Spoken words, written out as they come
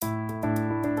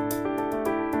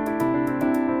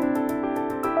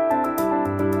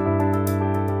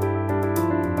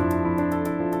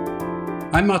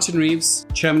I'm Martin Reeves,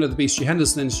 Chairman of the BC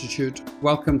Henderson Institute.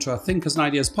 Welcome to our Thinkers and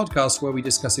Ideas podcast, where we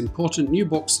discuss important new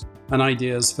books and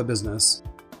ideas for business.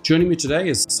 Joining me today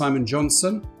is Simon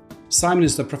Johnson. Simon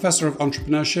is the Professor of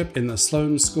Entrepreneurship in the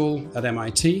Sloan School at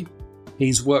MIT.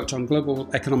 He's worked on global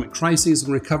economic crises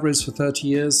and recoveries for 30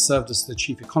 years, served as the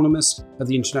Chief Economist of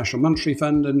the International Monetary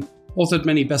Fund, and authored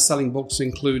many best-selling books,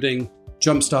 including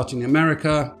Jumpstarting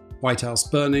America, White House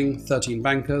Burning, 13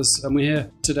 Bankers, and we're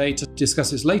here today to discuss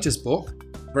his latest book,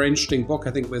 a very interesting book,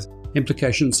 I think, with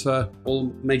implications for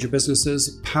all major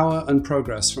businesses, Power and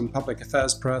Progress from Public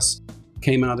Affairs Press,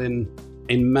 came out in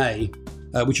May,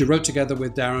 which he wrote together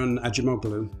with Daron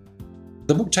Acemoglu.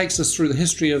 The book takes us through the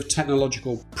history of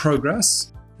technological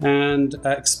progress and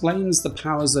explains the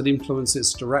powers that influence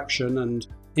its direction, and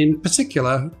in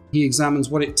particular, he examines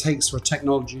what it takes for a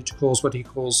technology to cause what he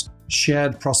calls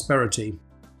shared prosperity.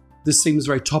 This seems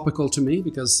very topical to me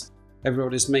because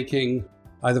everybody's making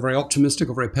either very optimistic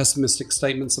or very pessimistic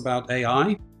statements about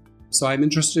AI. So I'm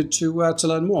interested to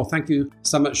learn more. Thank you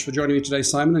so much for joining me today,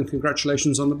 Simon, and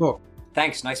congratulations on the book.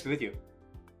 Thanks. Nice to be with you.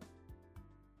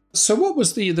 So what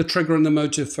was the trigger and the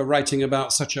motive for writing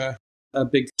about such a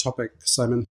big topic,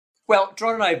 Simon? Well,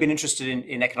 Daron and I have been interested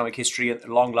in economic history and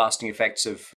the long-lasting effects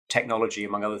of technology,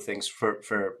 among other things,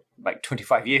 for like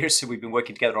 25 years. So we've been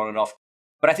working together on and off.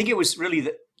 But I think it was really,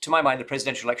 to my mind, the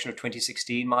presidential election of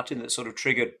 2016, Martin, that sort of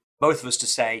triggered both of us to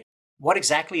say, what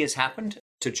exactly has happened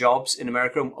to jobs in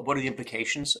America? What are the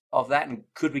implications of that? And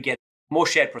could we get more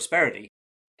shared prosperity?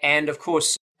 And of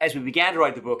course, as we began to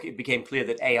write the book, it became clear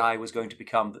that AI was going to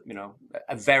become,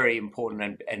 a very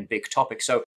important and big topic.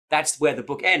 So that's where the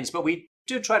book ends. But we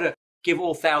do try to give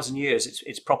all 1,000 years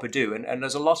its proper due. And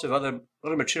there's a lot of other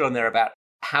material in there about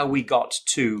how we got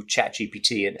to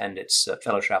ChatGPT and its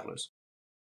fellow travelers.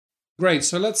 Great.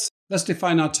 So let's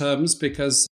define our terms,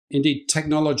 because indeed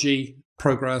technology,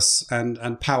 progress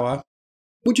and power.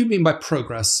 What do you mean by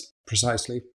progress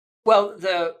precisely? Well,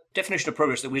 the definition of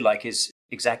progress that we like is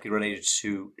exactly related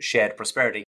to shared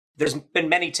prosperity. There's been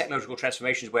many technological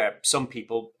transformations where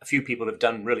a few people have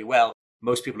done really well.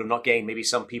 Most people have not gained. Maybe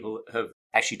some people have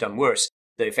actually done worse.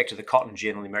 The effect of the cotton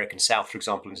gin on the American South, for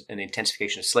example, and the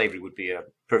intensification of slavery would be a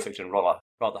perfect and rather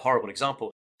horrible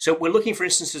example. So we're looking for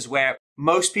instances where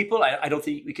most people, I don't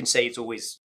think we can say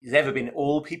it's ever been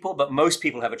all people, but most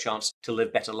people have a chance to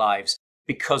live better lives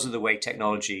because of the way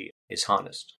technology is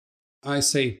harnessed. I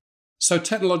see. So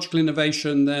technological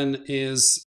innovation then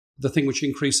is the thing which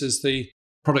increases the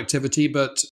productivity,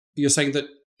 but you're saying that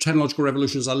technological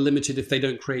revolutions are limited if they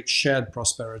don't create shared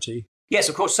prosperity. Yes,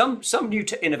 of course, some new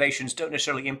innovations don't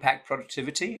necessarily impact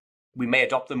productivity. We may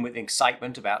adopt them with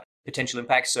excitement about potential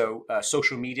impacts. So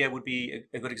social media would be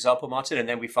a good example, Martin. And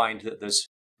then we find that there's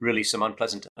really some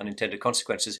unpleasant unintended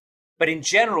consequences. But in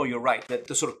general, you're right that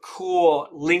the sort of core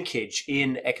linkage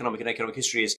in economic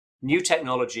history is new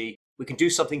technology. We can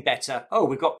do something better. Oh,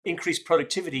 we've got increased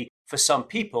productivity for some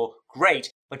people.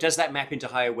 Great. But does that map into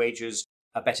higher wages,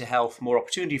 a better health, more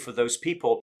opportunity for those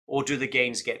people? Or do the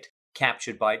gains get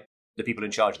captured by the people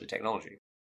in charge of the technology?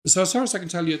 So as far as I can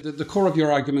tell you, the core of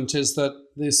your argument is that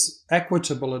this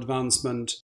equitable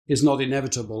advancement is not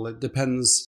inevitable. It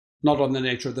depends not on the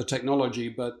nature of the technology,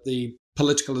 but the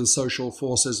political and social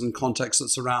forces and context that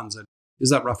surrounds it.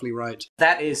 Is that roughly right?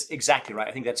 That is exactly right.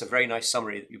 I think that's a very nice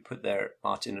summary that you put there,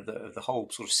 Martin, of the whole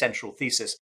sort of central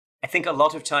thesis. I think a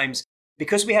lot of times,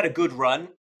 because we had a good run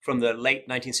from the late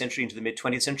 19th century into the mid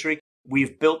 20th century,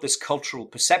 we've built this cultural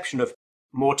perception of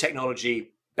more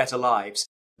technology, better lives.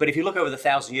 But if you look over the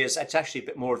 1,000 years, that's actually a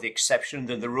bit more of the exception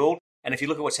than the rule. And if you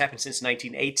look at what's happened since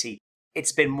 1980,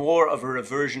 it's been more of a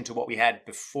reversion to what we had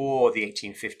before the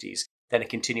 1850s than a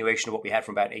continuation of what we had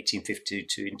from about 1850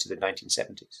 to into the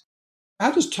 1970s. How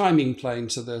does timing play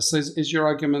into this? Is your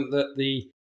argument that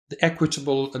the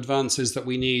equitable advances that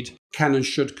we need can and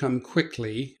should come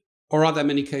quickly? Or are there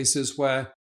many cases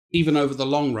where, even over the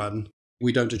long run,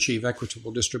 we don't achieve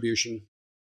equitable distribution?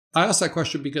 I ask that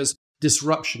question because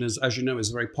disruption, as you know, is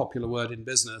a very popular word in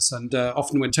business. And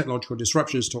often when technological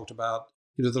disruption is talked about,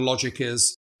 the logic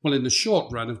is, well, in the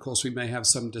short run, of course, we may have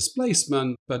some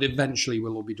displacement, but eventually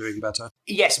we'll all be doing better.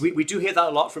 Yes, we do hear that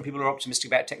a lot from people who are optimistic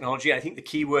about technology. I think the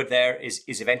key word there is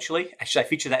eventually. Actually, I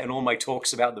feature that in all my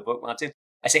talks about the book, Martin.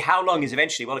 I say, how long is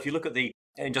eventually? Well, if you look at the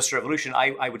Industrial Revolution,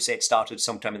 I would say it started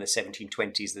sometime in the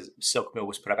 1720s. The silk mill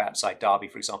was put up outside Derby,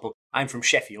 for example. I'm from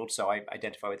Sheffield, so I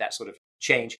identify with that sort of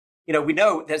change. We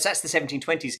know that's the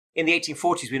 1720s. In the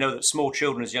 1840s, we know that small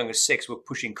children as young as 6 were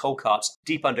pushing coal carts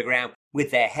deep underground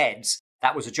with their heads.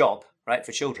 That was a job, right,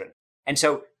 for children. And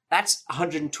so that's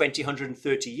 120,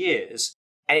 130 years.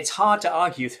 And it's hard to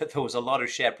argue that there was a lot of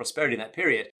shared prosperity in that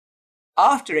period.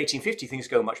 After 1850, things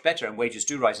go much better and wages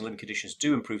do rise and living conditions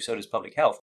do improve, so does public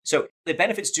health. So the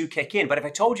benefits do kick in. But if I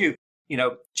told you,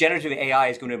 generative AI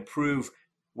is going to improve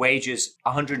wages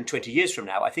 120 years from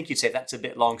now, I think you'd say that's a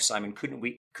bit long, Simon. Couldn't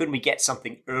we get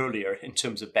something earlier in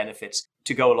terms of benefits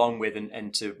to go along with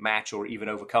and to match or even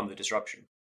overcome the disruption?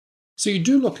 So you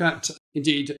do look at,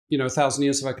 indeed, 1,000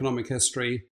 years of economic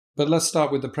history, but let's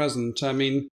start with the present. I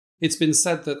mean, it's been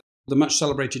said that the much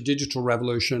celebrated digital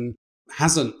revolution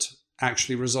hasn't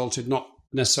actually resulted not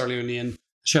necessarily only in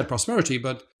shared prosperity,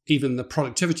 but even the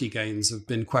productivity gains have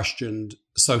been questioned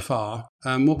so far.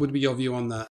 What would be your view on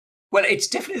that? Well, it's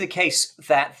definitely the case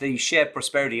that the shared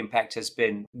prosperity impact has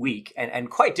been weak and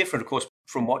quite different, of course,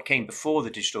 from what came before the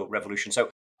digital revolution.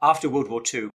 So after World War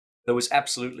II, there was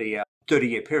absolutely a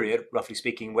 30-year period, roughly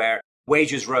speaking, where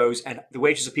wages rose and the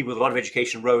wages of people with a lot of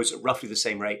education rose at roughly the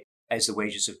same rate as the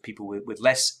wages of people with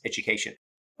less education.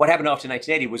 What happened after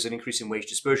 1980 was an increase in wage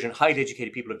dispersion. Highly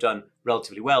educated people have done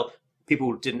relatively well. People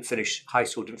who didn't finish high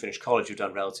school, didn't finish college, have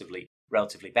done relatively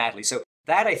badly. So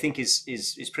that, I think, is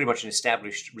pretty much an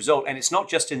established result. And it's not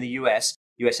just in the US.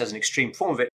 The US has an extreme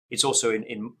form of it. It's also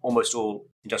in almost all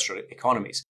industrial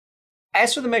economies.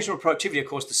 As for the measurement of productivity, of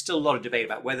course, there's still a lot of debate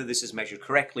about whether this is measured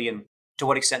correctly and to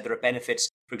what extent there are benefits,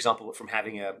 for example, from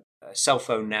having a cell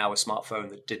phone now, a smartphone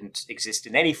that didn't exist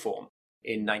in any form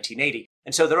in 1980.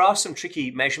 And so there are some tricky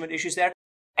measurement issues there.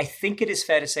 I think it is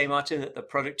fair to say, Martin, that the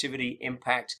productivity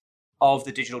impact of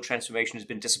the digital transformation has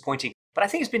been disappointing. But I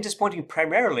think it's been disappointing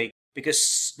primarily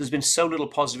because there's been so little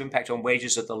positive impact on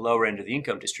wages at the lower end of the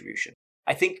income distribution.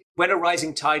 I think when a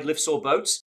rising tide lifts all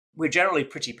boats, we're generally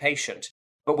pretty patient.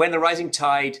 But when the rising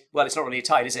tide, well, it's not really a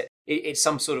tide, is it? It's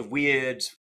some sort of weird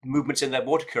movements in their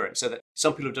water current, so that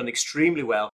some people have done extremely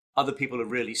well, other people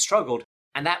have really struggled.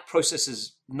 And that process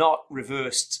has not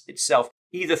reversed itself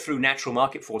either through natural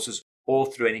market forces or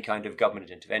through any kind of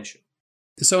government intervention.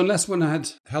 So unless one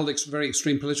had held very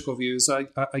extreme political views,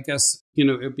 I guess, it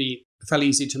would be fairly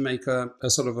easy to make a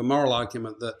sort of a moral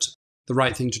argument that the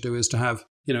right thing to do is to have,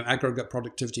 aggregate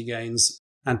productivity gains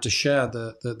and to share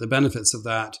the benefits of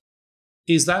that.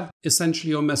 Is that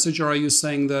essentially your message, or are you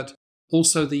saying that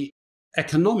also the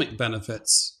economic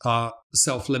benefits are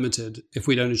self-limited if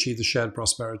we don't achieve the shared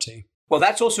prosperity? Well,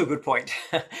 that's also a good point.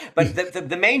 But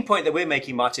the main point that we're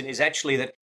making, Martin, is actually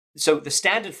that, so the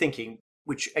standard thinking,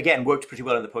 which again worked pretty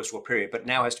well in the post-war period, but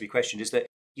now has to be questioned, is that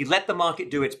you let the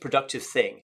market do its productive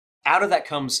thing. Out of that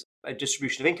comes a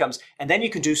distribution of incomes, and then you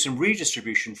can do some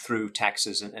redistribution through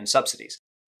taxes and subsidies.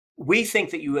 We think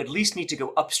that you at least need to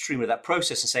go upstream of that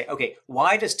process and say, okay,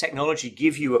 why does technology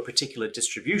give you a particular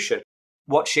distribution?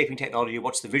 What's shaping technology?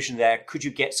 What's the vision there? Could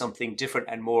you get something different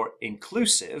and more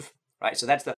inclusive? Right. So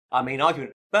that's our main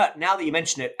argument. But now that you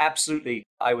mention it, absolutely,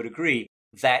 I would agree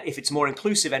that if it's more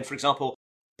inclusive, and for example,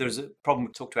 there's a problem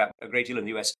we talked about a great deal in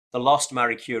the US, the lost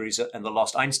Marie Curies and the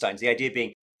lost Einsteins, the idea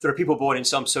being there are people born in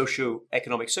some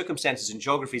socio-economic circumstances and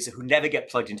geographies who never get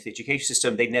plugged into the education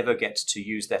system. They never get to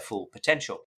use their full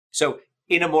potential. So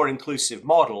in a more inclusive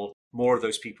model, more of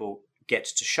those people get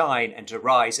to shine and to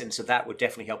rise. And so that would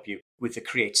definitely help you with the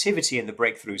creativity and the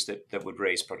breakthroughs that would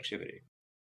raise productivity.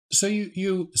 So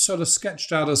you sort of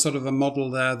sketched out a sort of a model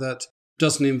there that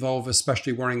doesn't involve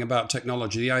especially worrying about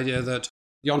technology. The idea that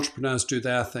the entrepreneurs do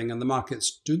their thing and the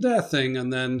markets do their thing,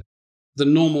 and then the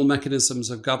normal mechanisms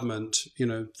of government,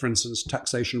 for instance,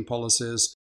 taxation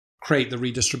policies, create the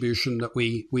redistribution that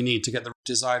we need to get the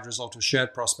desired result of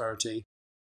shared prosperity.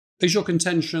 Is your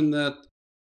contention that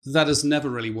has never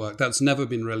really worked, that's never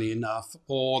been really enough,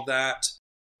 or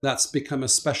that's become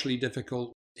especially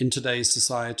difficult in today's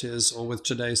societies or with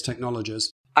today's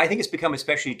technologies? I think it's become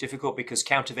especially difficult because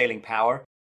countervailing power,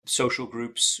 social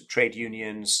groups, trade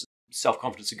unions,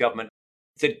 self-confidence of government,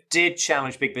 that did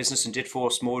challenge big business and did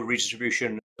force more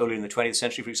redistribution earlier in the 20th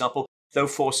century, for example,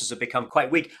 those forces have become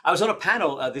quite weak. I was on a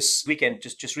panel this weekend,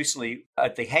 just recently,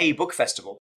 at the Hay Book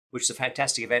Festival, which is a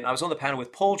fantastic event. I was on the panel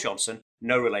with Paul Johnson,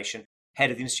 no relation,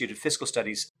 head of the Institute of Fiscal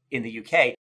Studies in the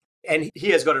UK. And he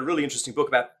has got a really interesting book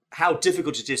about how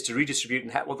difficult it is to redistribute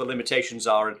and what the limitations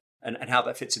are and how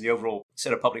that fits in the overall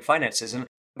set of public finances. And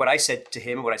what I said to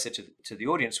him and what I said to the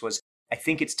audience was, I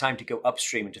think it's time to go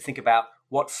upstream and to think about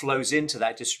what flows into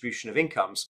that distribution of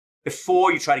incomes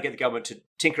before you try to get the government to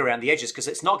tinker around the edges, because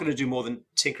it's not going to do more than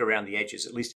tinker around the edges,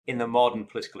 at least in the modern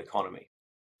political economy.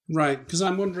 Right, because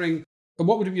I'm wondering,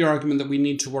 what would be your argument that we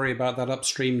need to worry about that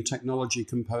upstream technology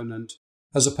component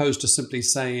as opposed to simply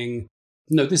saying,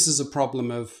 no, this is a problem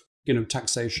of,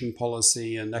 taxation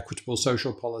policy and equitable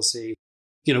social policy.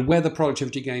 Where the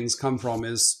productivity gains come from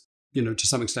is, to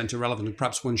some extent irrelevant, and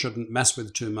perhaps one shouldn't mess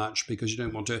with too much because you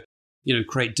don't want to,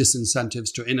 create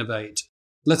disincentives to innovate.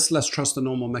 let's trust the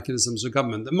normal mechanisms of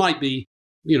government that might be,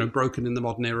 broken in the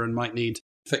modern era and might need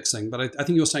fixing. But I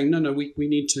think you're saying, no, we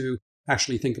need to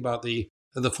actually think about the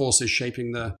forces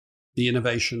shaping the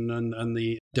innovation and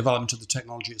the development of the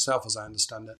technology itself, as I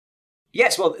understand it.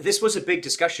 Yes, well, this was a big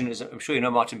discussion, as I'm sure you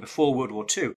know, Martin, before World War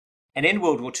II. And in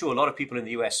World War II, a lot of people in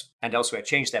the US and elsewhere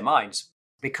changed their minds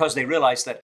because they realized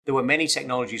that there were many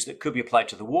technologies that could be applied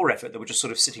to the war effort that were just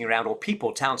sort of sitting around, or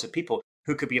people, talented people,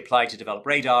 who could be applied to develop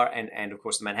radar. And of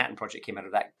course, the Manhattan Project came out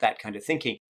of that kind of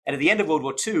thinking. And at the end of World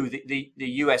War II, the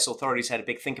US authorities had a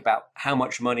big think about how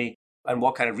much money and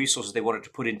what kind of resources they wanted to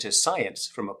put into science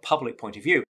from a public point of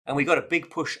view. And we got a big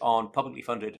push on publicly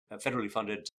funded, federally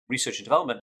funded research and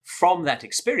development from that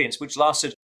experience, which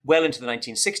lasted well into the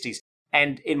 1960s.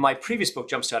 And in my previous book,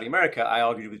 Jumpstarting America, I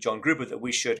argued with John Gruber that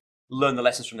we should learn the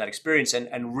lessons from that experience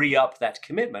and re-up that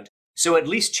commitment. So at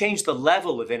least change the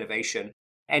level of innovation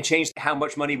and change how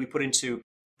much money we put into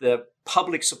the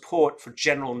public support for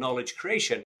general knowledge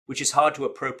creation, which is hard to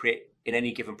appropriate in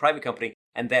any given private company,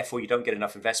 and therefore you don't get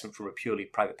enough investment from a purely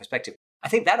private perspective. I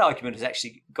think that argument has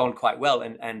actually gone quite well,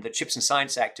 and the CHIPS and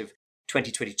Science Act of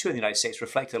 2022 in the United States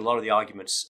reflected a lot of the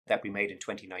arguments that we made in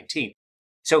 2019.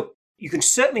 So you can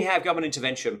certainly have government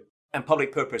intervention and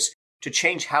public purpose to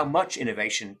change how much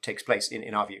innovation takes place,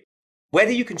 in our view.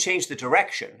 Whether you can change the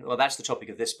direction, well, that's the topic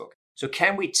of this book. So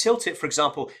can we tilt it, for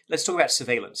example, let's talk about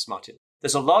surveillance, Martin.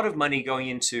 There's a lot of money going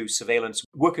into surveillance,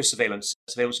 worker surveillance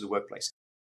of the workplace.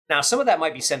 Now, some of that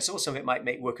might be sensible. Some of it might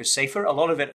make workers safer. A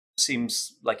lot of it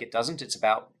seems like it doesn't. It's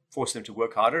about forcing them to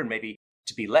work harder and maybe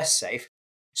to be less safe.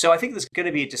 So I think there's going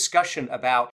to be a discussion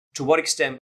about to what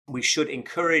extent we should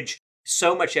encourage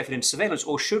so much effort in surveillance,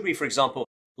 or should we, for example,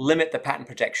 limit the patent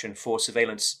protection for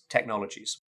surveillance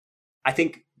technologies? I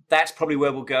think that's probably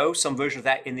where we'll go, some version of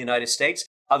that in the United States.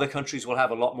 Other countries will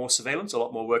have a lot more surveillance, a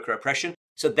lot more worker oppression.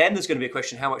 So then there's going to be a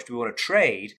question, how much do we want to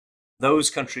trade those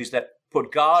countries that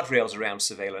put guardrails around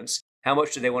surveillance? How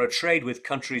much do they want to trade with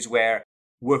countries where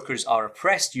workers are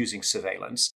oppressed using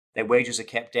surveillance, their wages are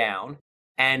kept down,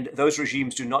 and those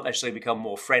regimes do not necessarily become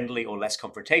more friendly or less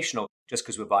confrontational just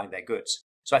because we're buying their goods?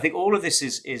 So I think all of this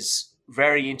is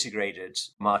very integrated,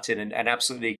 Martin, and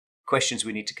absolutely questions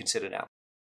we need to consider now.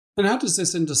 And how does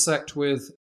this intersect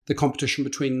with the competition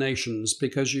between nations?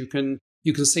 Because you can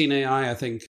see in AI, I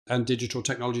think, and digital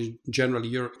technology generally,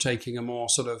 Europe taking a more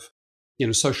sort of,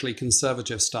 socially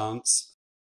conservative stance.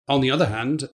 On the other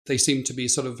hand, they seem to be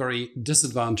sort of very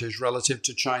disadvantaged relative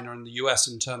to China and the US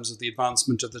in terms of the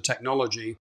advancement of the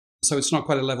technology. So it's not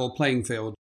quite a level playing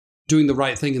field. Doing the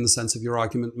right thing in the sense of your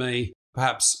argument may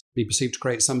perhaps be perceived to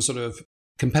create some sort of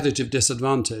competitive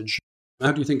disadvantage.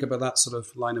 How do you think about that sort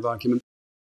of line of argument?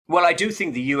 Well, I do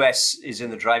think the US is in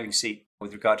the driving seat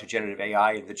with regard to generative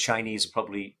AI, and the Chinese are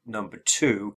probably number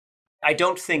two. I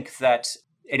don't think that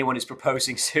anyone is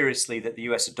proposing seriously that the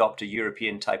US adopt a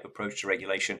European type approach to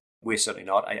regulation. We're certainly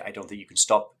not. I don't think you can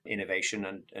stop innovation,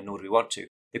 and nor do we want to.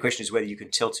 The question is whether you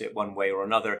can tilt it one way or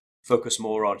another, focus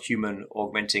more on human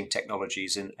augmenting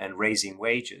technologies and raising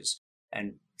wages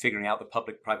and figuring out the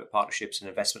public-private partnerships and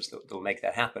investments that will make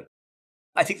that happen.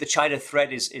 I think the China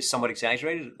threat is somewhat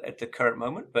exaggerated at the current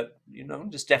moment, but you're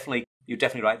definitely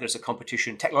right. There's a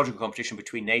competition, technological competition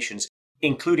between nations,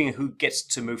 including who gets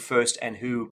to move first and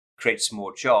who creates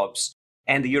more jobs.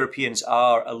 And the Europeans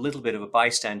are a little bit of a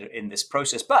bystander in this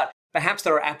process. But perhaps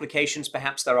there are applications,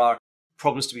 perhaps there are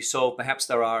problems to be solved, perhaps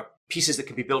there are pieces that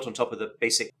can be built on top of the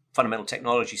basic fundamental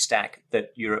technology stack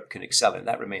that Europe can excel in.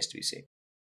 That remains to be seen.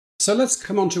 So let's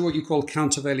come on to what you call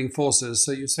countervailing forces.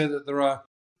 So you say that there are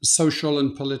social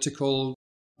and political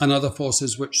and other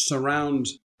forces which surround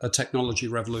a technology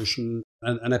revolution,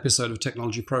 an episode of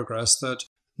technology progress that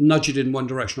nudge it in one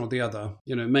direction or the other,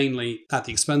 mainly at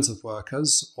the expense of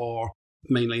workers or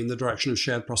mainly in the direction of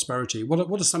shared prosperity.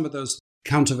 What are some of those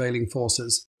countervailing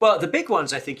forces? Well, the big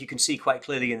ones I think you can see quite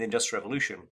clearly in the Industrial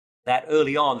Revolution, that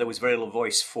early on there was very little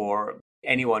voice for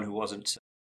anyone who wasn't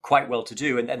quite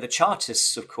well-to-do. And the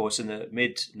Chartists, of course, in the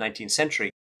mid-19th century,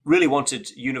 really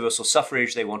wanted universal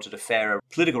suffrage. They wanted a fairer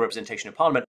political representation in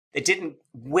Parliament. They didn't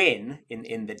win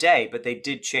in the day, but they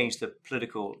did change the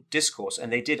political discourse.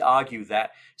 And they did argue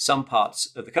that some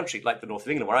parts of the country, like the north of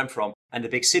England, where I'm from, and the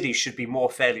big cities should be more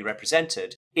fairly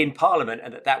represented in Parliament,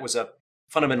 and that was a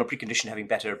fundamental precondition to having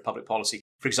better public policy,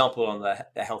 for example, on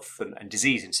the health and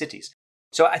disease in cities.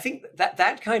 So I think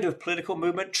that kind of political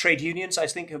movement, trade unions, I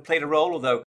think, have played a role,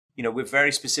 although, we're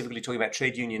very specifically talking about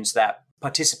trade unions that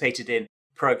participated in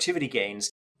productivity gains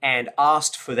and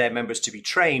asked for their members to be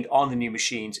trained on the new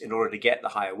machines in order to get the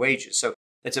higher wages. So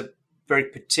that's a very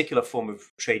particular form of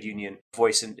trade union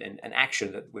voice and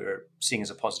action that we're seeing as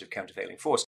a positive countervailing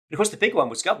force. And of course, the big one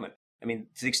was government. I mean,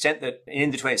 to the extent that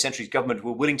in the 20th century, government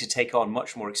were willing to take on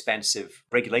much more expansive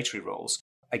regulatory roles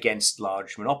against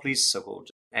large monopolies, so-called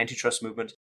antitrust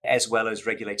movement, as well as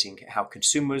regulating how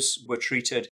consumers were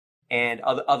treated and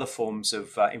other forms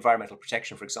of environmental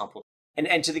protection, for example.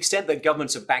 And to the extent that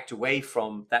governments have backed away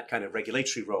from that kind of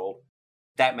regulatory role,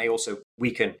 that may also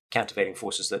weaken countervailing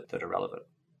forces that are relevant.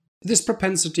 This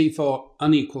propensity for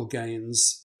unequal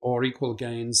gains or equal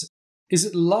gains, is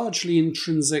it largely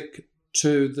intrinsic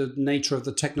to the nature of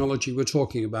the technology we're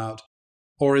talking about?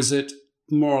 Or is it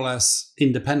more or less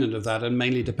independent of that and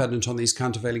mainly dependent on these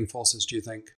countervailing forces, do you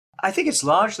think? I think it's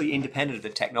largely independent of the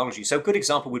technology. So a good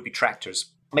example would be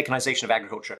tractors, mechanization of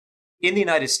agriculture. In the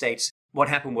United States, what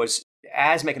happened was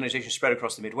as mechanization spread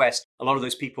across the Midwest, a lot of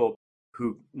those people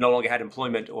who no longer had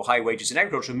employment or high wages in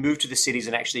agriculture moved to the cities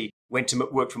and actually went to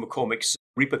work for McCormick's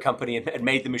Reaper Company and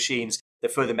made the machines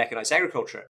that further mechanized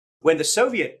agriculture. When the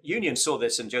Soviet Union saw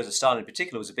this, and Joseph Stalin in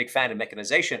particular was a big fan of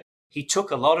mechanization, he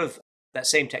took a lot of that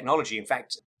same technology. In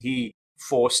fact, he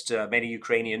forced many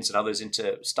Ukrainians and others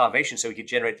into starvation so he could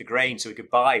generate the grain so he could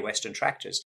buy Western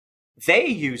tractors. They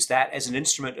used that as an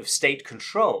instrument of state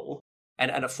control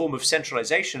and a form of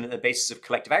centralization on the basis of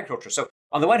collective agriculture. So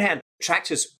on the one hand,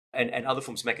 tractors and other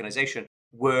forms of mechanization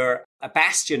were a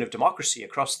bastion of democracy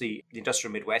across the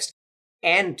industrial Midwest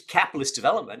and capitalist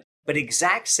development, but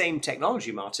exact same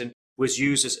technology, Martin, was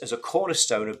used as a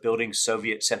cornerstone of building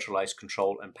Soviet centralized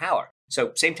control and power.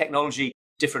 So same technology,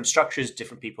 different structures,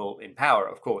 different people in power,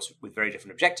 of course, with very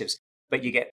different objectives, but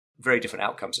you get very different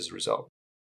outcomes as a result.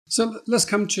 So let's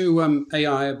come to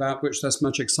AI, about which there's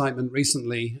much excitement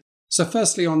recently. So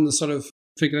firstly, on the sort of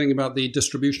figuring about the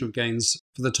distribution of gains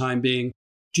for the time being,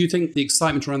 do you think the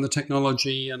excitement around the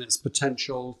technology and its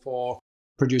potential for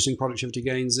producing productivity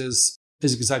gains is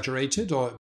exaggerated,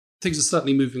 or things are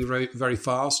certainly moving very, very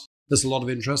fast? There's a lot of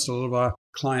interest. A lot of our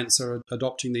clients are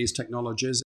adopting these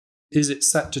technologies. Is it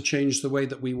set to change the way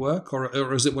that we work,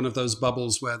 or is it one of those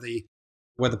bubbles where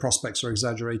the prospects are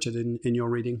exaggerated in your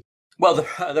reading? Well,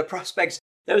 the prospects,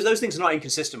 those things are not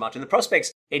inconsistent, Martin. The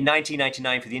prospects in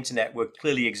 1999 for the internet were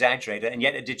clearly exaggerated, and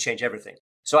yet it did change everything.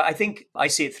 So I think I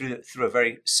see it through a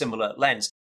very similar lens.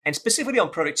 And specifically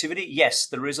on productivity, yes,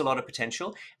 there is a lot of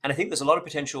potential. And I think there's a lot of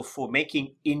potential for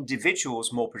making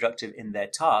individuals more productive in their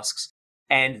tasks,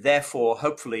 and therefore,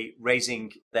 hopefully,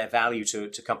 raising their value to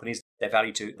companies, their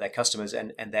value to their customers,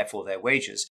 and therefore their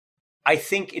wages. I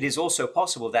think it is also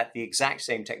possible that the exact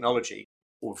same technology,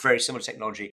 or very similar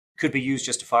technology, could be used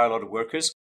just to fire a lot of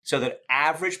workers, so that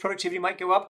average productivity might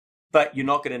go up, but you're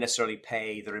not going to necessarily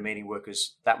pay the remaining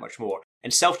workers that much more.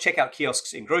 And self-checkout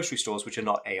kiosks in grocery stores, which are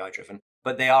not AI-driven,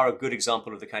 but they are a good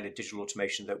example of the kind of digital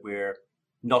automation that we're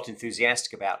not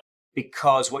enthusiastic about,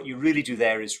 because what you really do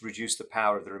there is reduce the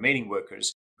power of the remaining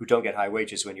workers who don't get high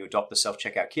wages when you adopt the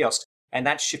self-checkout kiosk. And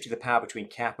that's shifting the power between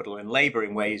capital and labor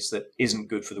in ways that isn't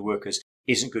good for the workers,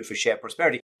 isn't good for shared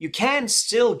prosperity. You can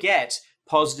still get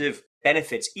positive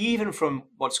benefits, even from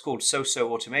what's called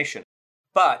so-so automation.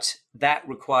 But that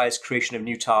requires creation of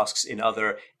new tasks in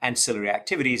other ancillary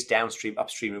activities, downstream,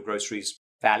 upstream of groceries,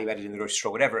 value added in the grocery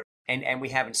store, whatever. And we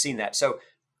haven't seen that. So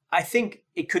I think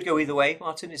it could go either way,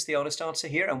 Martin, is the honest answer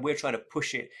here. And we're trying to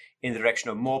push it in the direction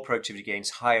of more productivity gains,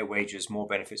 higher wages, more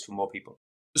benefits for more people.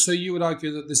 So you would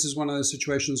argue that this is one of those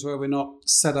situations where we're not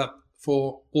set up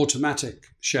for automatic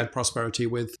shared prosperity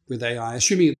with AI,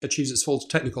 assuming it achieves its full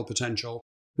technical potential.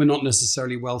 We're not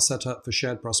necessarily well set up for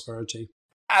shared prosperity.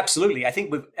 Absolutely. I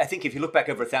think if you look back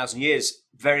over 1,000 years,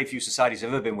 very few societies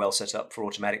have ever been well set up for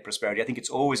automatic prosperity. I think it's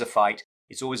always a fight.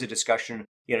 It's always a discussion.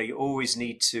 You always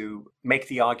need to make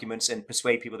the arguments and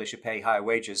persuade people they should pay higher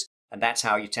wages. And that's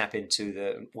how you tap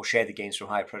into or share the gains from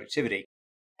higher productivity.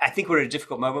 I think we're at a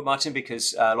difficult moment, Martin,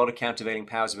 because a lot of countervailing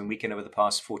powers have been weakened over the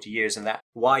past 40 years. And that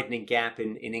widening gap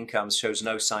in incomes shows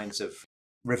no signs of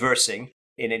reversing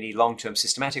in any long-term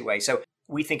systematic way. So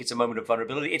we think it's a moment of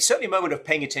vulnerability. It's certainly a moment of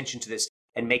paying attention to this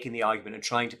and making the argument and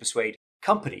trying to persuade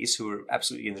companies who are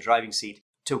absolutely in the driving seat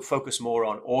to focus more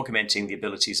on augmenting the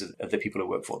abilities of the people who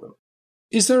work for them.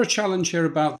 Is there a challenge here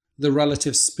about the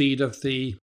relative speed of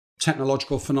the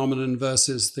technological phenomenon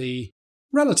versus the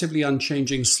relatively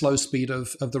unchanging slow speed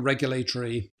of the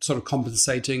regulatory sort of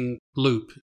compensating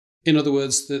loop? In other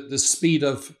words, the speed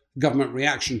of government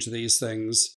reaction to these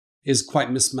things is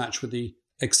quite mismatched with the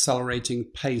accelerating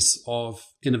pace of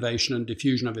innovation and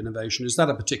diffusion of innovation. Is that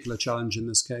a particular challenge in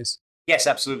this case? Yes,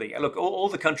 absolutely. Look, all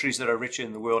the countries that are richer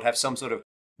in the world have some sort of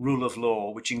rule of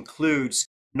law, which includes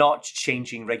not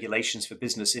changing regulations for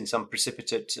business in some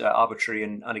precipitate, arbitrary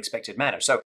and unexpected manner.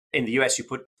 So in the US, you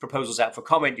put proposals out for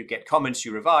comment, you get comments,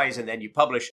 you revise, and then you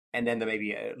publish, and then there may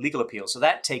be a legal appeal. So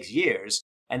that takes years.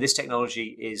 And this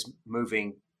technology is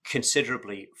moving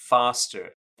considerably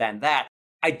faster than that.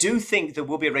 I do think there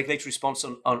will be a regulatory response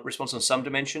on some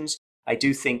dimensions. I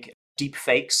do think deep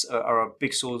fakes are a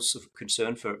big source of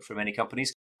concern for many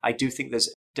companies. I do think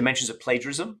there's dimensions of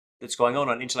plagiarism that's going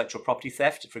on intellectual property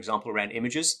theft, for example, around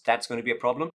images. That's going to be a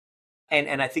problem.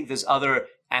 And I think there's other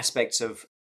aspects of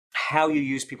how you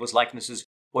use people's likenesses,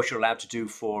 what you're allowed to do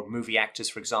for movie actors,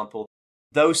 for example.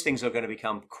 Those things are going to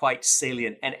become quite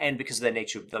salient. And because of their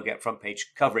nature, they'll get front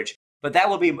page coverage. But that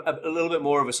will be a little bit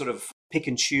more of a sort of pick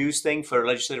and choose thing for a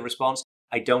legislative response.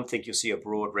 I don't think you'll see a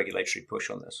broad regulatory push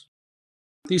on this.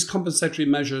 These compensatory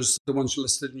measures, the ones you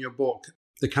listed in your book,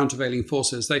 the countervailing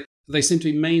forces, they seem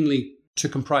to be mainly to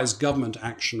comprise government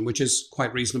action, which is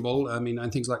quite reasonable. I mean,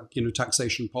 and things like,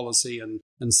 taxation policy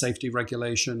and safety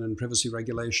regulation and privacy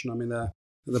regulation, I mean, they're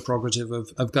the prerogative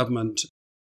of government.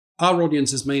 Our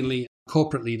audience is mainly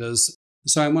corporate leaders.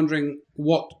 So I'm wondering,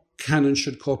 what can and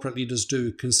should corporate leaders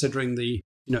do, considering the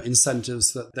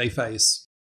incentives that they face?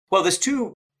 Well, there's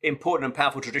two important and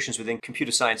powerful traditions within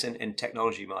computer science and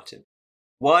technology, Martin.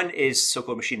 One is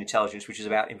so-called machine intelligence, which is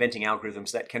about inventing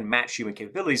algorithms that can match human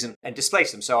capabilities and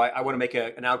displace them. So I want to make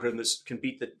an algorithm that can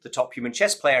beat the top human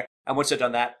chess player. And once I've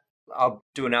done that, I'll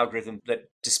do an algorithm that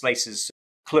displaces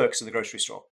clerks in the grocery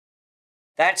store.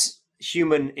 That's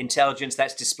human intelligence.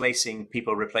 That's displacing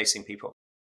people, replacing people.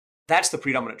 That's the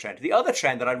predominant trend. The other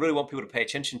trend that I really want people to pay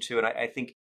attention to, and I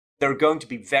think there are going to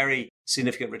be very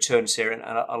significant returns here and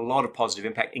a lot of positive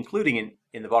impact, including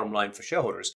in the bottom line for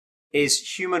shareholders,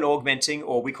 is human augmenting,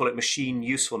 or we call it machine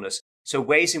usefulness. So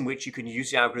ways in which you can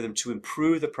use the algorithm to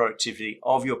improve the productivity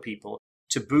of your people,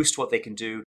 to boost what they can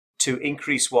do, to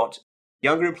increase what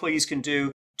younger employees can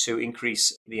do, to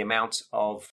increase the amount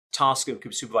of tasks that can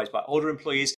be supervised by older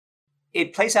employees.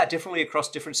 It plays out differently across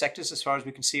different sectors as far as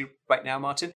we can see right now,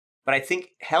 Martin. But I think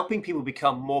helping people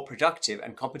become more productive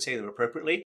and compensate them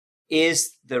appropriately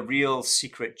is the real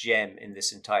secret gem in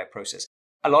this entire process.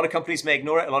 A lot of companies may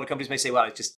ignore it. A lot of companies may say, well,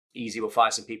 it's just easy. We'll fire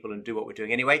some people and do what we're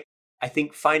doing anyway. I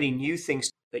think finding new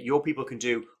things that your people can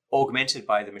do augmented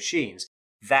by the machines,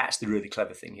 that's the really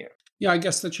clever thing here. Yeah, I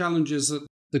guess the challenge is that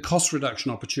the cost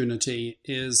reduction opportunity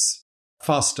is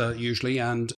faster usually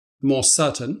and more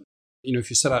certain.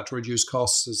 If you set out to reduce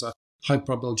costs, there's a high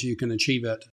probability you can achieve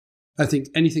it. I think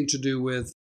anything to do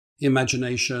with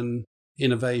imagination,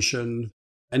 innovation,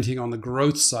 anything on the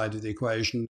growth side of the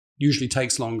equation usually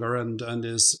takes longer and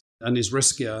is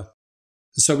riskier.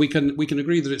 So we can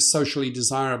agree that it's socially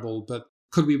desirable, but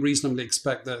could we reasonably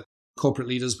expect that corporate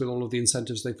leaders, with all of the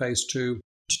incentives they face, to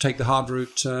take the hard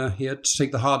route here, to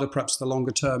take the harder, perhaps the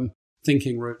longer term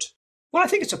thinking route? Well, I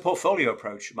think it's a portfolio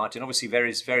approach, Martin. Obviously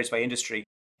varies by industry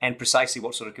and precisely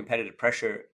what sort of competitive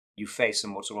pressure you face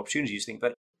and what sort of opportunities you think.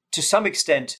 But to some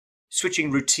extent,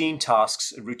 switching routine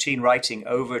tasks, routine writing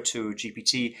over to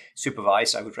GPT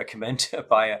supervised, I would recommend,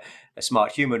 by a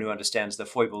smart human who understands the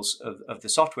foibles of the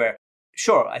software.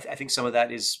 Sure, I think some of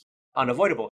that is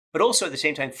unavoidable. But also at the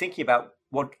same time, thinking about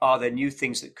what are the new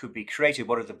things that could be created?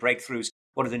 What are the breakthroughs?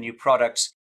 What are the new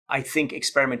products? I think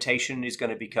experimentation is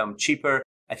going to become cheaper.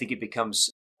 I think it becomes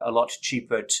a lot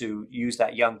cheaper to use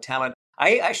that young talent.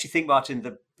 I actually think, Martin,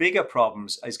 the bigger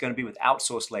problems is going to be with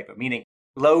outsourced labor, meaning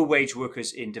low-wage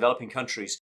workers in developing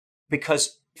countries,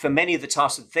 because for many of the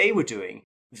tasks that they were doing,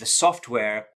 the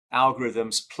software,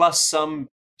 algorithms, plus some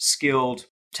skilled,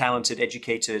 talented,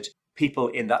 educated people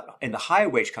in the higher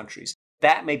wage countries,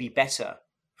 that may be better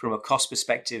from a cost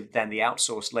perspective than the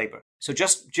outsourced labor. So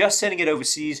just sending it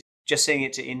overseas, just sending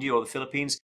it to India or the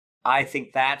Philippines, I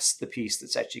think that's the piece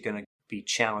that's actually going to be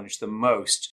challenged the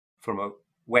most from a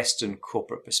Western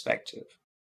corporate perspective.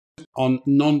 On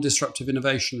non-disruptive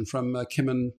innovation from Kim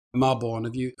and Marborn.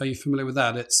 Are you familiar with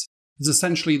that? It's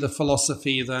essentially the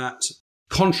philosophy that,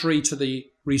 contrary to the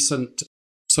recent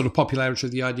sort of popularity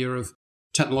of the idea of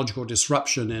technological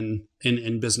disruption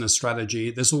in business strategy,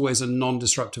 there's always a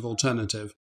non-disruptive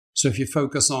alternative. So if you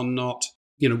focus on not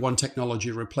one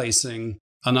technology replacing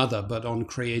another, but on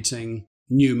creating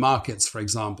new markets, for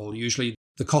example, usually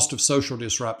the cost of social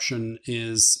disruption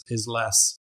is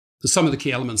less. Some of the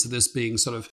key elements of this being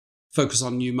sort of focus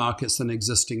on new markets than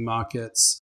existing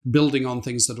markets, building on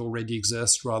things that already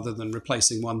exist rather than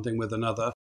replacing one thing with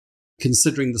another,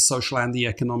 considering the social and the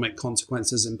economic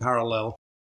consequences in parallel.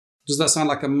 Does that sound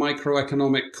like a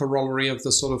microeconomic corollary of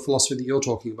the sort of philosophy that you're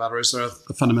talking about, or is there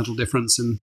a fundamental difference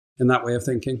in that way of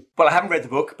thinking? Well, I haven't read the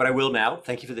book, but I will now.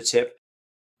 Thank you for the tip.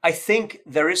 I think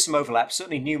there is some overlap,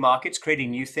 certainly new markets,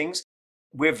 creating new things.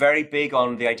 We're very big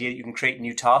on the idea that you can create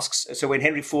new tasks. So when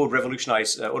Henry Ford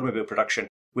revolutionized automobile production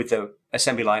with the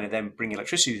assembly line and then bring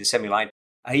electricity to the assembly line,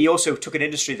 He also took an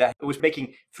industry that was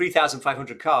making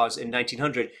 3,500 cars in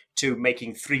 1900 to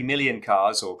making 3 million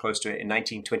cars, or close to it, in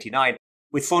 1929,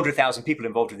 with 400,000 people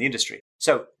involved in the industry.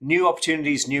 So new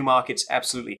opportunities, new markets,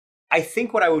 absolutely. I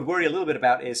think what I would worry a little bit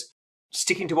about is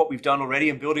sticking to what we've done already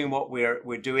and building on what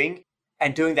we're doing,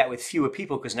 and doing that with fewer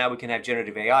people, because now we can have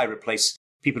generative AI replace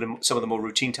people in some of the more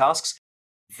routine tasks.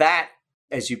 That,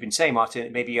 as you've been saying, Martin,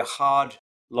 it may be a hard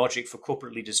logic for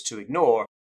corporate leaders to ignore.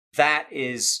 That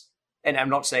is, and I'm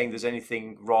not saying there's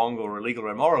anything wrong or illegal or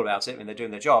immoral about it when they're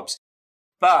doing their jobs,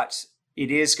 but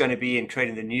it is going to be in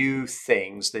creating the new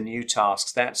things, the new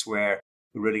tasks. That's where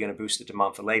we're really going to boost the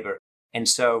demand for labor. And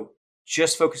so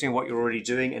just focusing on what you're already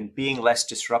doing and being less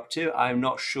disruptive, I'm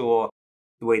not sure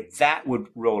the way that would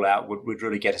roll out would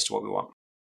really get us to what we want.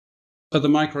 At the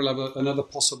micro level, another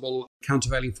possible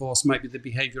countervailing force might be the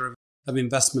behavior of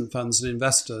investment funds and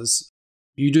investors.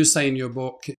 You do say in your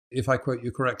book, if I quote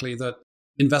you correctly, that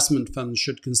investment funds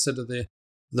should consider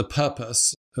the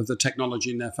purpose of the technology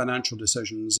in their financial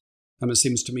decisions. And it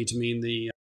seems to me to mean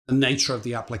the nature of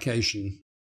the application,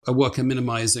 a worker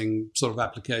minimizing sort of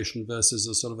application versus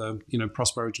a sort of a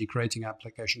prosperity creating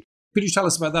application. Could you tell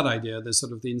us about that idea, the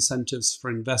sort of the incentives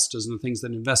for investors and the things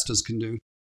that investors can do?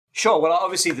 Sure. Well,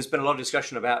 obviously, there's been a lot of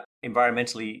discussion about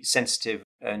environmentally sensitive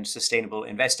and sustainable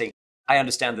investing. I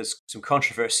understand there's some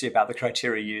controversy about the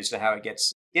criteria used and how it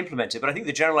gets implemented. But I think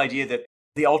the general idea that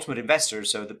the ultimate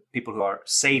investors, so the people who are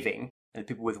saving and the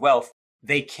people with wealth,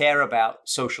 they care about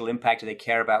social impact. They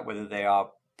care about whether they are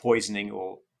poisoning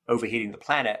or overheating the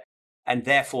planet. And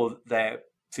therefore, their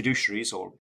fiduciaries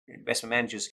or investment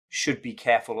managers should be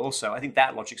careful also. I think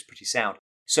that logic's pretty sound.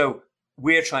 So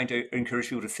we're trying to encourage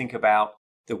people to think about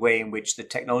the way in which the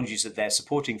technologies that they're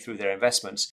supporting through their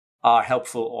investments are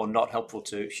helpful or not helpful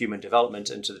to human development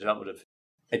and to the development of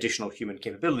additional human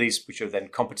capabilities, which are then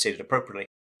compensated appropriately.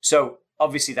 So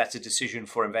obviously that's a decision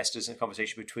for investors and a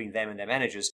conversation between them and their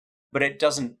managers, but that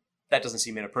doesn't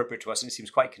seem inappropriate to us, and it seems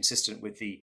quite consistent with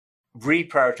the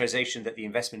reprioritization that the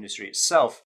investment industry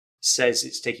itself says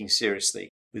it's taking seriously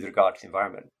with regard to the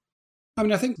environment. I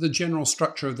mean, I think the general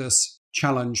structure of this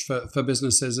challenge for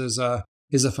businesses is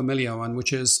a familiar one,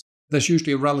 which is there's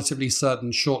usually a relatively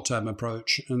certain short-term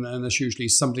approach, and then there's usually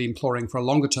somebody imploring for a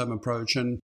longer-term approach.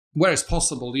 And where it's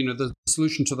possible, the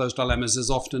solution to those dilemmas is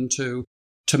often to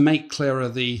make clearer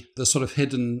the sort of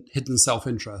hidden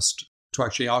self-interest, to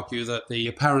actually argue that the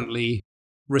apparently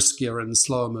riskier and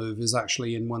slower move is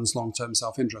actually in one's long-term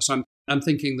self-interest. So I'm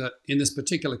thinking that in this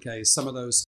particular case, some of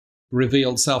those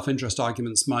revealed self-interest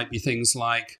arguments might be things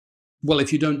like, well,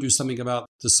 if you don't do something about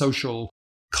the social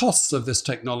costs of this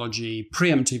technology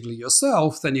preemptively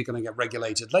yourself, then you're going to get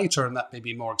regulated later, and that may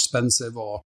be more expensive,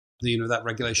 or that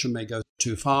regulation may go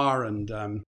too far. And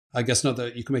I guess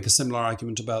you can make a similar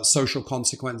argument about social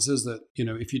consequences, that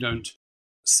if you don't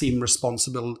seem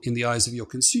responsible in the eyes of your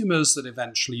consumers, that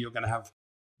eventually you're going to have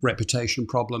reputation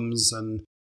problems, and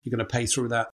you're going to pay through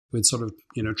that with sort of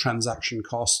transaction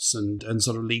costs and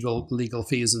sort of legal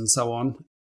fees and so on.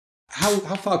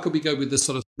 How far could we go with this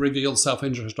sort of revealed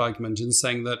self-interest argument in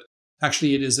saying that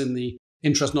actually it is in the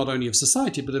interest not only of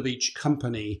society but of each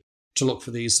company to look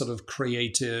for these sort of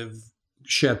creative,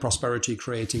 shared prosperity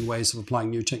creating ways of applying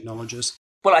new technologies?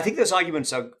 Well, I think those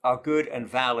arguments are good and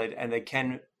valid, and they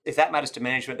can, if that matters to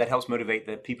management, that helps motivate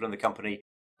the people in the company,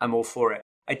 I'm all for it.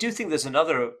 I do think there's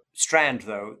another strand,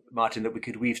 though, Martin, that we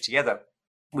could weave together,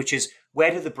 which is,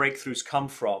 where do the breakthroughs come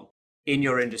from in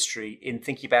your industry in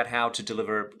thinking about how to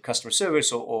deliver customer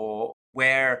service or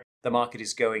where the market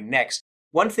is going next?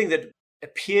 One thing that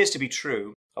appears to be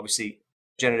true, obviously,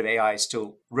 generative AI is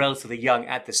still relatively young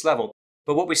at this level,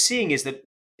 but what we're seeing is that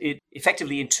it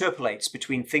effectively interpolates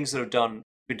between things that have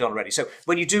been done already. So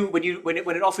when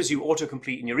it offers you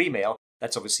autocomplete in your email,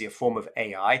 that's obviously a form of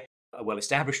AI, a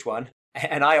well-established one,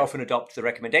 and I often adopt the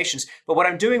recommendations. But what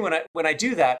I'm doing when I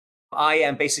do that, I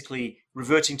am basically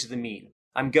reverting to the mean.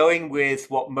 I'm going with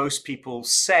what most people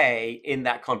say in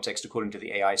that context, according to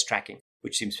the AI's tracking,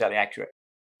 which seems fairly accurate.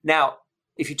 Now,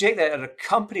 if you take that at a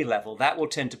company level, that will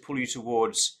tend to pull you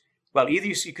towards, well, either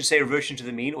you could say reversion to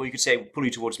the mean, or you could say pull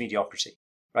you towards mediocrity,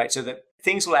 right? So that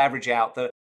things will average out.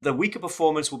 The weaker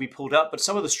performers will be pulled up, but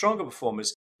some of the stronger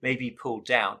performers may be pulled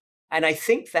down. And I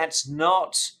think that's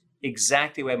not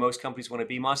exactly where most companies want to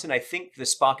be, Martin. I think the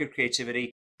spark of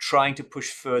creativity, trying to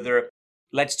push further,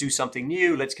 let's do something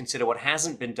new, let's consider what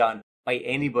hasn't been done by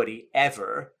anybody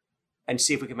ever and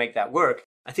see if we can make that work.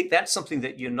 I think that's something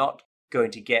that you're not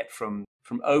going to get from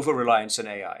over-reliance on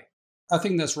AI. I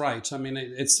think that's right. I mean,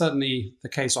 it's certainly the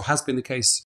case, or has been the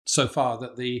case so far,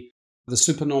 that the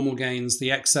supernormal gains,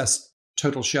 the excess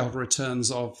total shareholder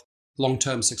returns of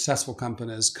long-term successful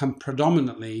companies come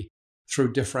predominantly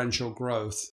through differential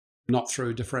growth, not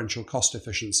through differential cost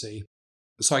efficiency.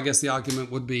 So I guess the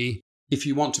argument would be, if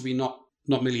you want to be not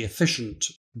merely efficient,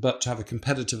 but to have a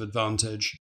competitive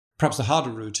advantage, perhaps the harder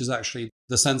route is actually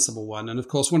the sensible one. And of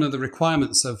course, one of the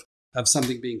requirements of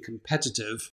something being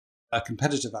competitive, a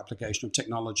competitive application of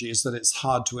technology, is that it's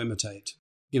hard to imitate.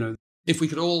 If we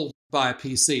could all buy a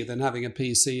PC, then having a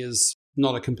PC is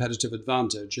not a competitive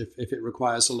advantage. If it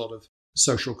requires a lot of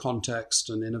social context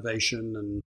and innovation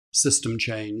and system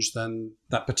change, then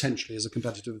that potentially is a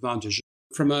competitive advantage.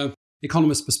 From an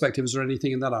economist perspective, is there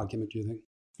anything in that argument, do you think?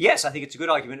 Yes, I think it's a good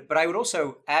argument. But I would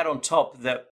also add on top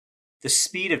that the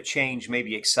speed of change may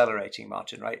be accelerating,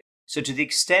 Martin, right? So to the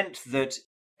extent that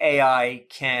AI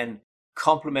can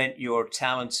complement your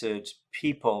talented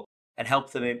people and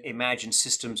help them imagine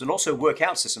systems and also work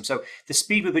out systems. So the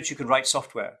speed with which you can write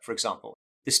software, for example,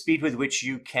 the speed with which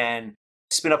you can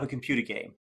spin up a computer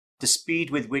game, the speed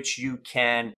with which you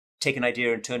can take an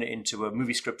idea and turn it into a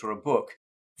movie script or a book,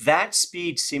 that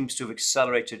speed seems to have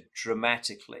accelerated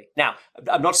dramatically. Now,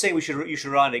 I'm not saying you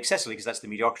should rely on it excessively, because that's the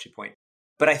mediocrity point.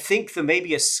 But I think there may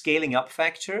be a scaling up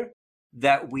factor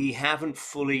that we haven't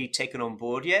fully taken on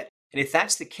board yet. And if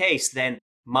that's the case, then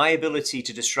my ability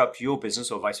to disrupt your business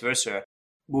or vice versa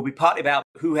will be partly about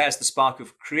who has the spark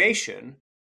of creation.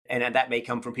 And that may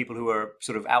come from people who are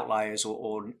sort of outliers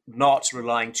or not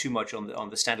relying too much on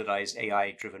the standardized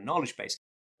AI-driven knowledge base.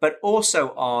 But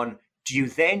also on, do you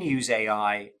then use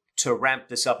AI to ramp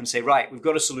this up and say, right, we've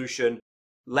got a solution,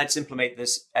 let's implement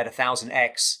this at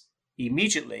 1,000x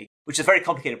immediately, which is a very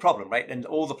complicated problem, right? And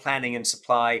all the planning and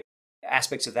supply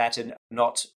aspects of that, and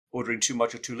not ordering too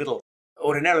much or too little.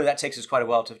 Ordinarily, that takes us quite a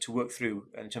while to work through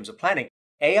in terms of planning.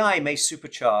 AI may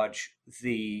supercharge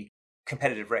the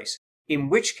competitive race, in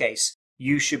which case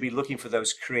you should be looking for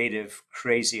those creative,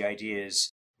 crazy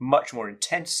ideas much more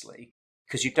intensely,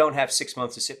 because you don't have 6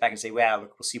 months to sit back and say, well,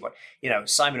 look, we'll see what,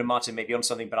 Simon and Martin may be on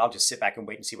something, but I'll just sit back and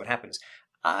wait and see what happens.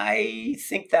 I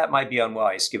think that might be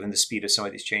unwise given the speed of some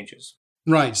of these changes.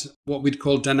 Right. What we'd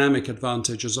call dynamic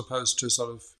advantage as opposed to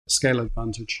sort of scale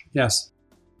advantage. Yes.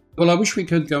 Well, I wish we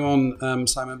could go on,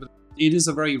 Simon, but it is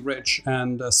a very rich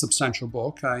and substantial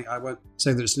book. I won't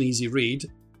say that it's an easy read,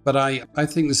 but I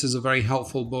think this is a very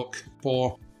helpful book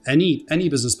for any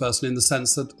business person, in the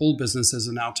sense that all businesses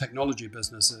are now technology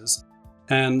businesses.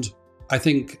 And I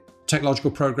think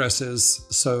technological progress is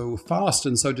so fast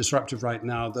and so disruptive right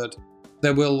now that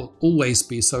there will always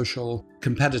be social,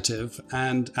 competitive,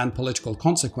 and political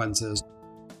consequences.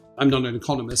 I'm not an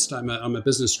economist, I'm a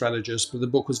business strategist, but the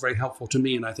book was very helpful to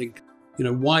me. And I think,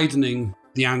 widening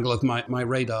the angle of my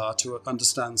radar to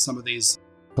understand some of these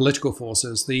political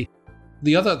forces.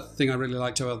 The other thing I really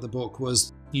liked about the book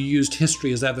was you used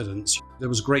history as evidence. There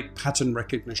was great pattern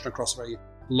recognition across a very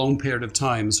long period of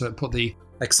time. So it put the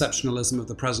exceptionalism of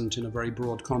the present in a very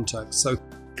broad context. So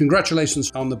congratulations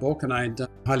on the book, and I'd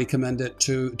highly commend it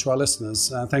to our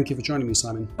listeners. Thank you for joining me,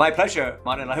 Simon. My pleasure,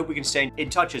 Martin. I hope we can stay in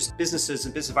touch as businesses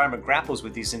and business environment grapples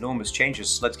with these enormous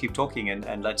changes. Let's keep talking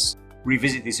and let's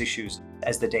revisit these issues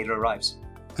as the data arrives.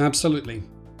 Absolutely.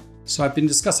 So I've been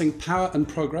discussing Power and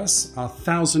Progress, our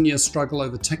 1,000-year struggle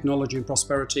over technology and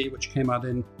prosperity, which came out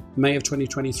in May of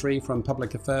 2023 from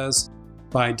Public Affairs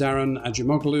by Darren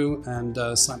Acemoglu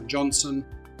and Simon Johnson.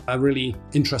 A really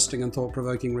interesting and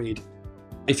thought-provoking read.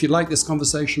 If you like this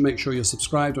conversation, make sure you're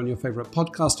subscribed on your favorite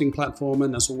podcasting platform.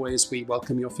 And as always, we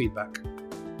welcome your feedback.